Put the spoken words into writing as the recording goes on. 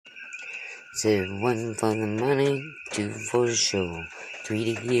Said one for the money, two for the show,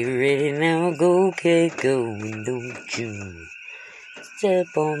 three to get ready now. Go, okay, go, and don't you step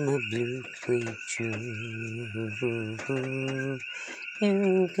on my blue suede shoe.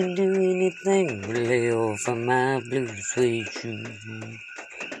 You can do anything but lay off of my blue suede shoe.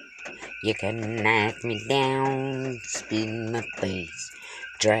 You can knock me down, spit in my face,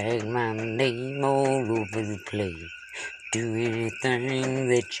 drag my name all over the place. Do anything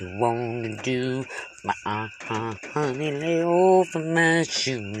that you want to do, but honey, lay off of my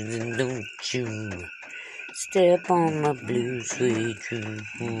shoes and don't you step on my blue suede shoe.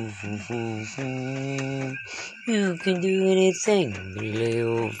 You can do anything but lay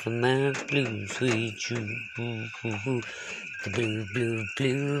off of my blue suede shoe. The blue, blue,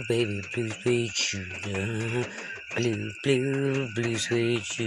 blue, baby, blue suede shoe. Blue, blue, blue suede shoe.